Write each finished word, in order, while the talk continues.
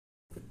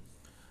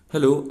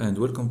Hello and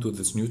welcome to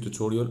this new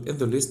tutorial in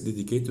the list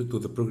dedicated to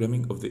the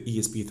programming of the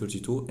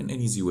ESP32 in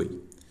an easy way.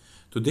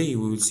 Today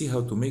we will see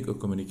how to make a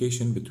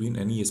communication between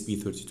an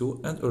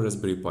ESP32 and a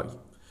Raspberry Pi.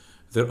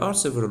 There are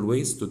several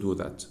ways to do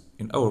that.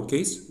 In our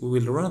case, we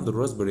will run the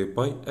Raspberry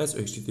Pi as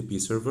a HTTP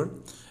server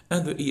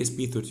and the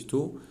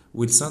ESP32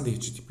 will send a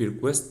HTTP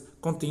request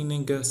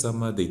containing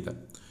some data.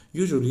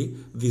 Usually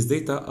these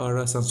data are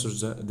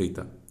sensors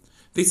data.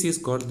 This is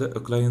called a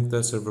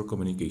client-server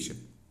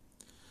communication.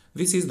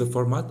 This is the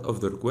format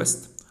of the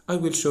request. I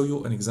will show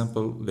you an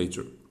example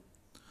later.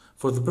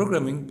 For the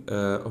programming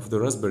of the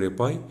Raspberry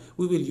Pi,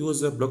 we will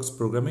use blocks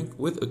programming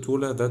with a tool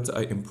that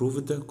I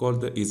improved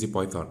called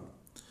EasyPython.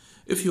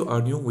 If you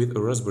are new with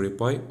a Raspberry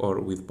Pi or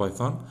with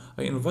Python,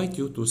 I invite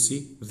you to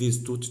see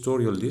these two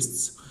tutorial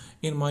lists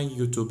in my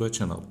YouTube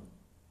channel.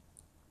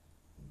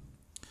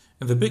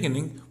 In the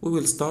beginning, we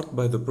will start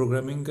by the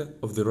programming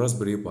of the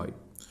Raspberry Pi.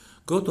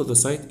 Go to the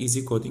site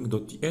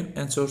easycoding.tn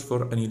and search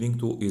for any link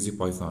to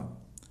EasyPython.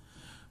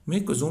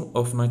 Make a zoom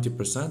of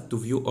 90% to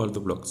view all the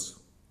blocks.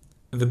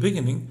 In the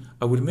beginning,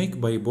 I will make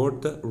my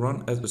board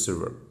run as a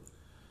server.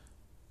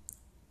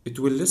 It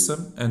will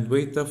listen and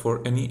wait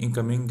for any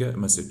incoming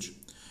message.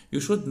 You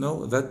should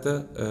know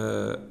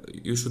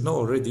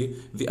already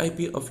the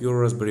IP of your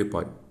Raspberry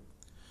Pi.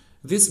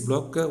 This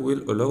block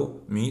will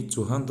allow me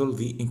to handle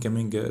the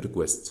incoming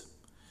request.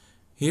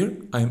 Here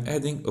I am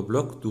adding a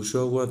block to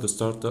show the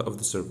start of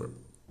the server.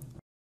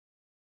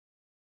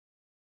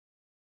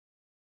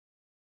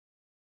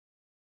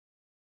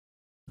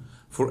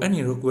 For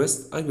any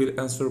request, I will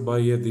answer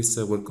by this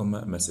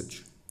welcome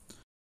message.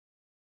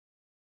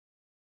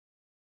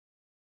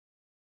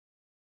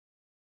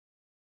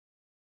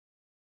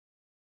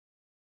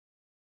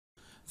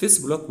 This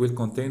block will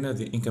contain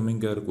the incoming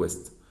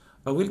request.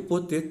 I will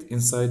put it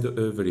inside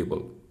a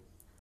variable.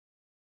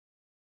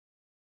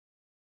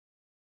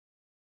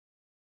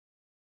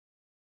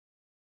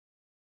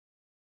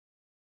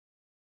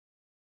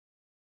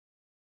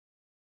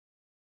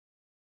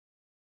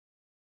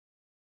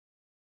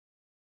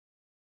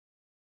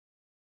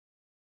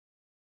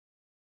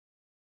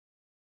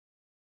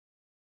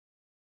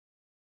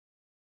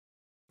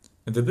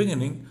 In the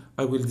beginning,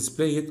 I will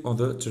display it on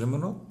the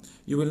terminal.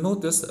 You will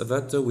notice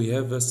that we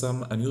have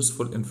some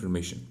unuseful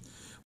information.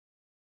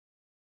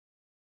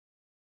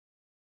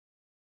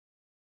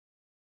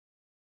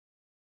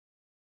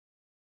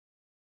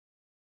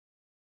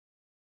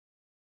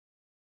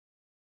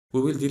 We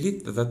will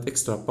delete that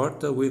extra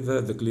part with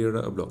the clear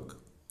block.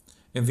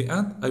 In the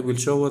end, I will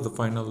show the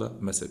final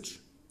message.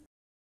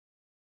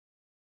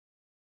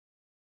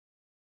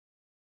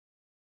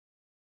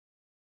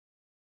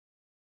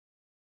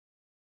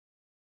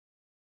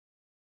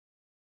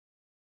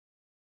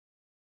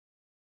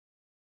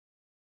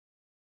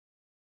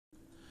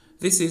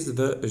 This is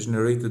the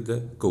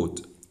generated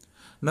code.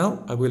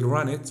 Now I will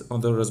run it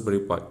on the Raspberry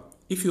Pi.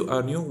 If you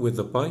are new with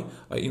the Pi,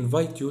 I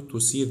invite you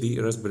to see the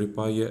Raspberry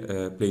Pi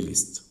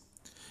playlist.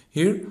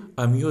 Here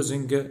I'm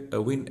using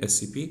a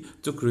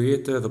WinSCP to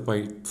create the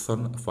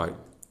Python file.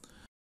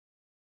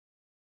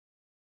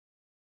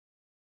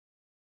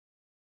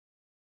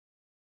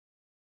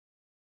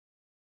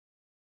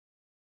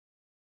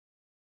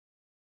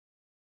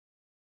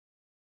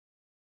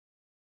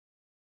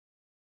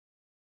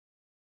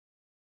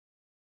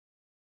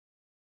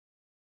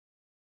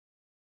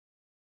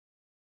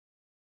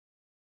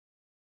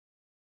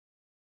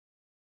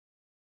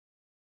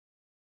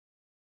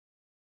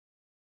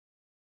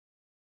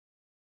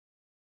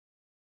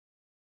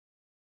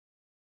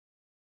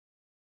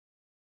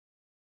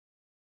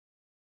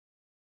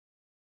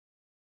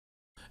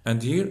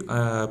 And here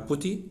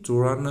PuTTY to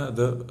run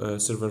the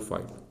server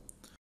file.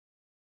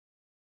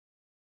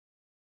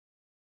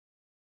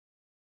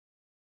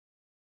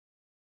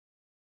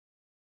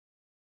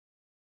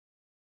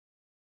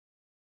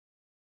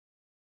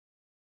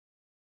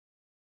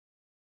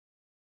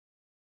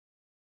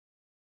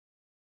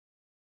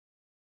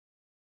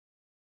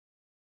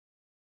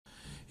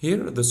 Here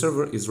the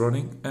server is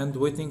running and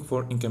waiting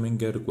for incoming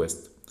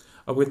request.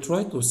 I will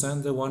try to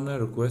send one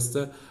request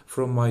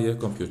from my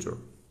computer.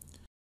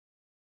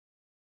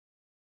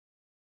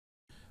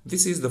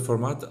 This is the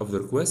format of the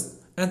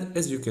request, and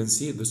as you can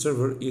see the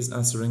server is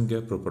answering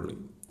properly.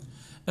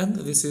 And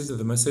this is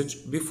the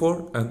message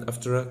before and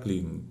after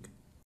cleaning.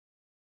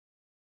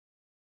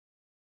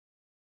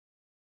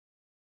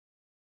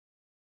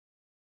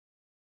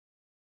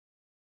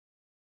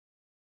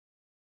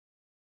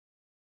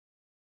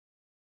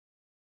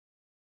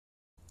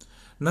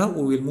 Now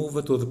we will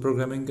move to the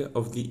programming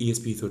of the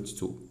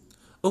ESP32.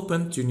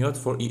 Open Tuneyot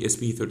for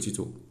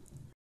ESP32.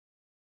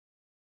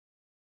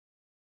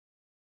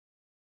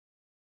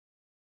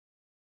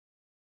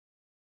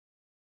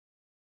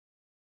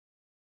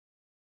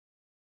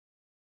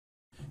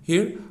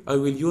 Here I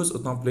will use a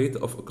template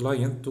of a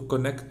client to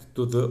connect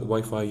to the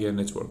Wi-Fi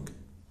network.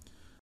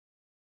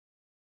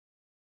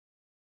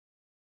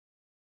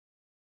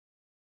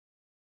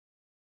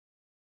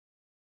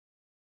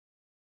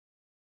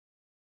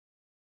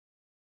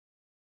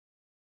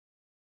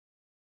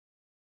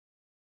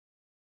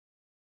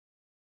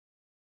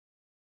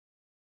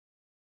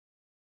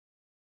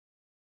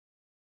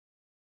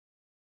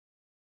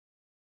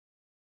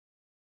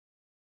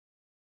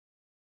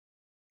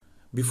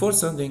 Before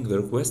sending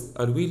the request,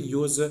 I will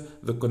use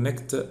the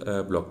connect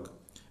block.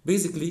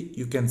 Basically,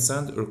 you can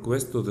send a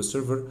request to the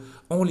server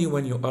only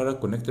when you are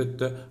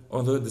connected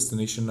on the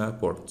destination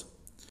port.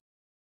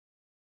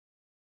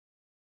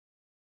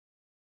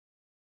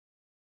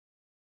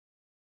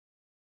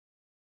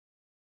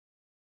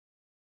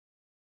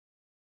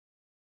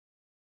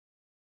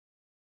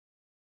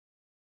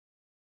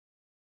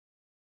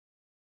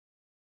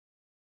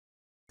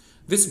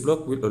 This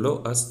block will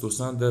allow us to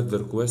send the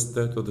request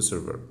to the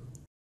server.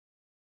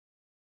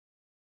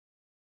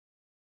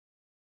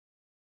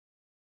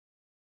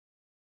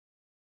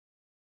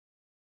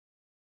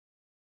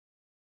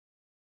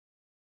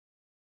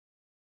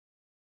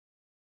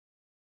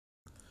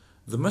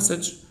 The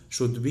message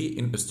should be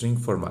in a string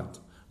format,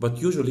 but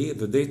usually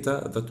the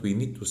data that we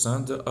need to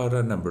send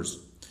are numbers.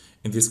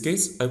 In this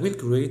case, I will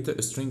create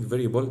a string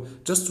variable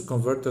just to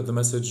convert the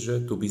message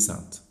to be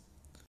sent.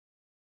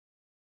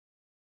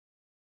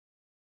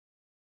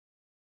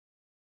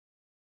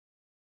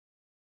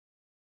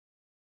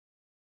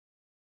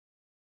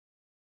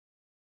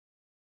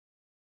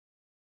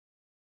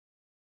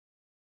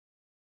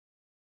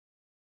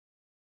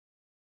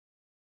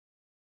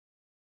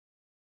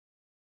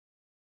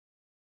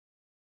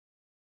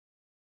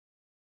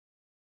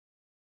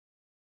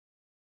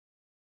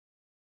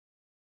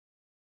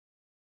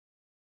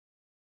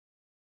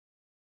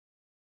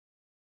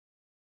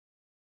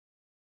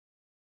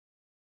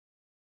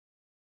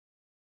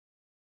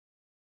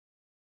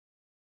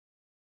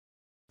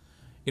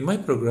 In my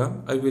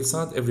program, I will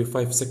send every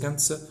 5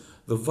 seconds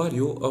the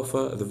value of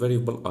the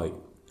variable I.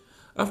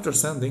 After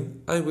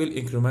sending, I will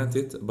increment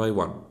it by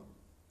 1.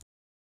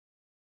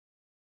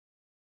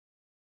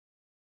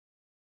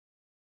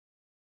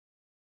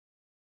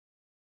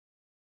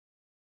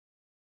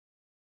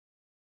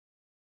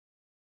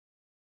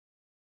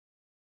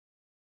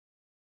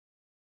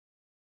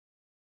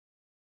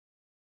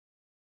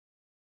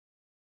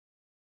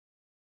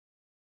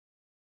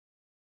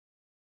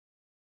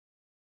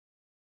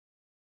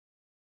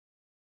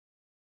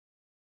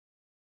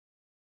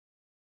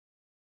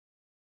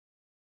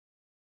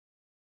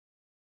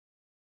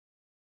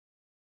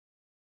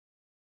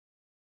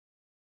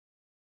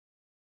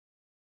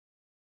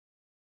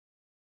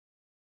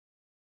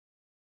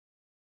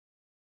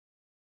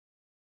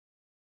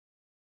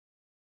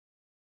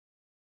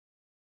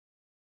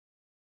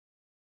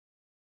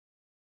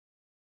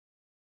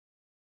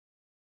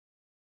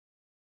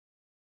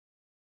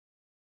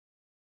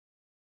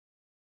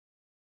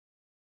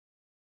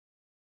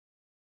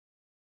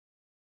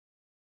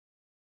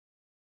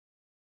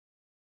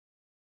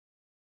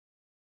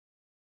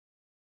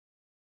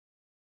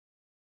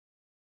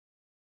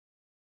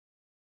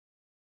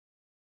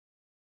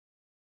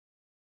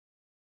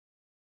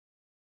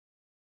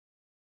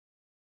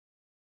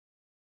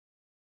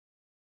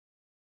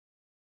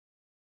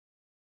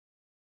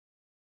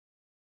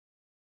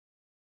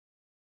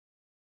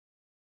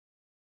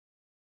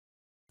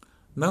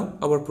 Now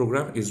our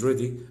program is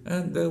ready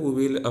and we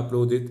will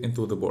upload it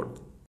into the board.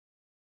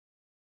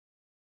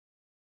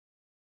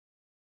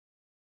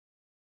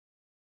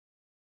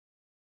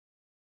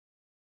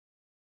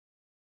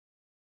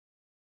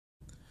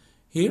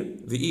 Here,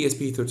 the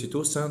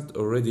ESP32 sent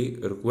already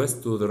a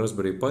request to the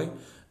Raspberry Pi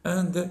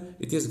and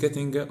it is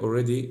getting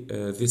already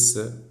this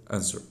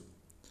answer.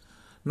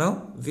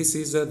 Now, this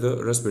is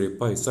the Raspberry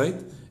Pi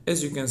site.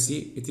 As you can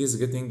see, it is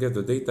getting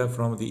the data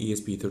from the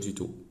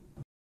ESP32.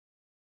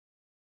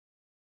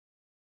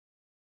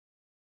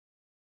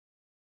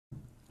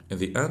 In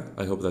the end,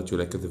 I hope that you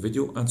liked the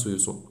video and see you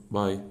soon.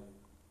 Bye.